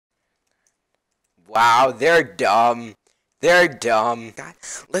Wow, they're dumb. They're dumb.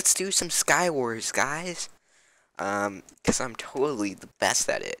 Let's do some Skywars, guys. Cause I'm totally the best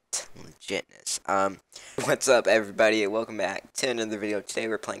at it. Legitness. What's up, everybody? Welcome back to another video. Today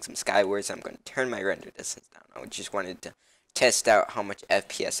we're playing some Skywars. I'm gonna turn my render distance down. I just wanted to test out how much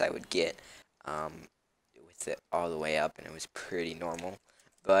FPS I would get, with it all the way up, and it was pretty normal.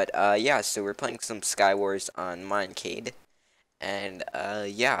 But yeah. So we're playing some Skywars on Minecade. And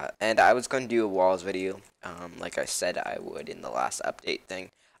yeah, and I was going to do a walls video, like I said I would in the last update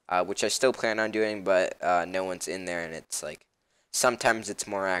thing, which I still plan on doing, but no one's in there, and it's like sometimes it's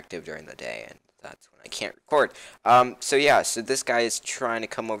more active during the day, and that's when I can't record. So yeah, so this guy is trying to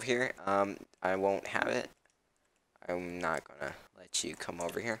come over here. I won't have it. I'm not gonna let you come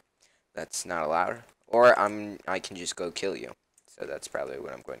over here. That's not allowed. Or I can just go kill you. So that's probably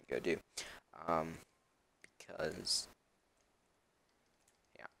what I'm going to go do. Because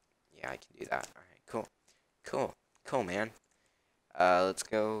yeah, I can do that. Alright, cool. Cool, man. Let's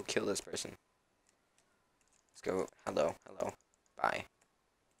go kill this person. Let's go. Hello. Bye.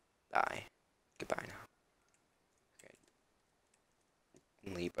 Goodbye now. Okay.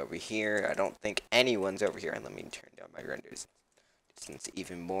 Leap over here. I don't think anyone's over here. And let me turn down my render distance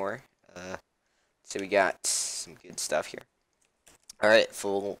even more. So we got some good stuff here. Alright,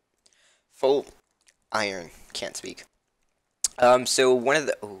 full iron. Can't speak. So one of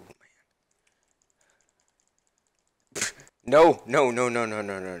the... Oh, No.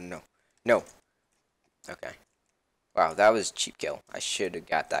 Okay. Wow, that was a cheap kill. I should have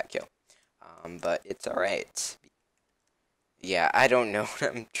got that kill. But it's alright. Yeah, I don't know what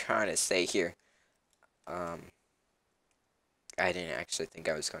I'm trying to say here. I didn't actually think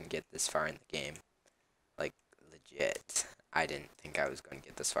I was going to get this far in the game. Like, legit. I didn't think I was going to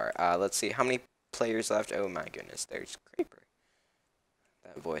get this far. Let's see. How many players left? Oh my goodness, there's Creeper.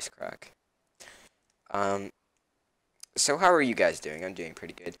 That voice crack. So how are you guys doing? I'm doing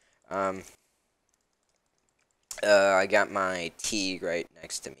pretty good. I got my tea right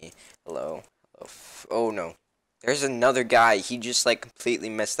next to me. Hello. Oh no. There's another guy. He just like completely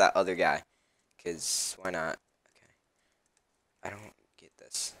missed that other guy. 'Cause why not? Okay. I don't get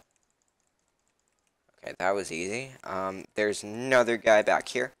this. Okay, that was easy. There's another guy back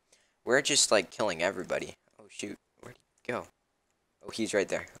here. We're just like killing everybody. Oh shoot. Where'd he go? Oh, he's right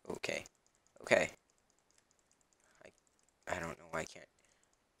there. Okay. I don't know why I can't.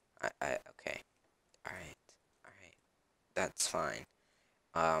 Okay. Alright. That's fine.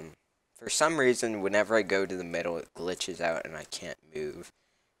 For some reason, whenever I go to the middle, it glitches out and I can't move.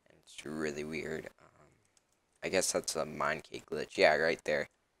 And it's really weird. I guess that's a Minecade glitch. Yeah, right there.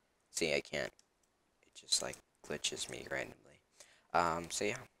 See, I can't. It just, like, glitches me randomly. So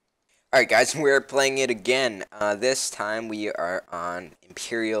yeah. Alright, guys, we're playing it again. This time we are on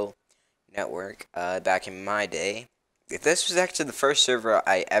Imperial Network. Back in my day. This was actually the first server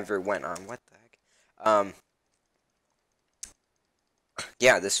I ever went on. What the heck?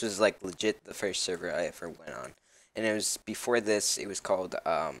 Yeah, this was like legit the first server I ever went on. And it was before this, it was called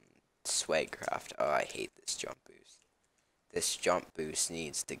Swagcraft. Oh, I hate this jump boost. This jump boost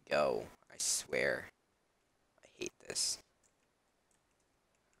needs to go. I swear. I hate this.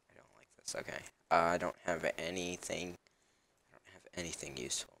 I don't like this. Okay. I don't have anything. I don't have anything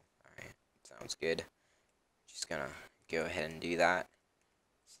useful. Alright. Sounds good. Just gonna go ahead and do that.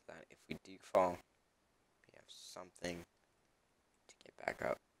 So that if we do fall, we have something back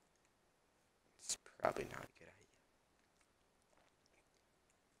up. It's probably not a good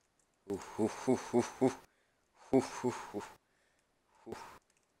idea.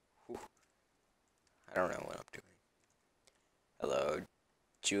 I don't know what I'm doing. Hello,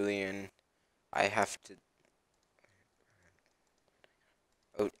 Julian. I have to...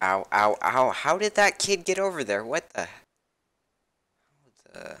 Oh, ow. How did that kid get over there? What the...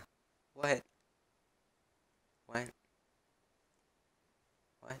 What?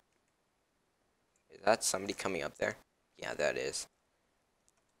 Is that somebody coming up there? Yeah, that is.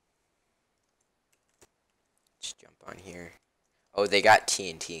 Just jump on here. Oh, they got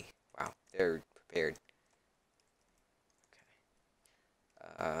TNT. Wow, they're prepared.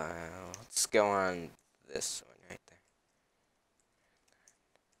 Okay. Let's go on this one right there.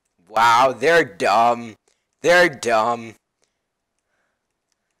 Wow, they're dumb. They're dumb.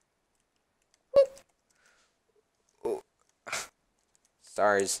 Oh.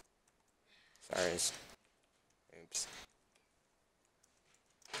 Stars.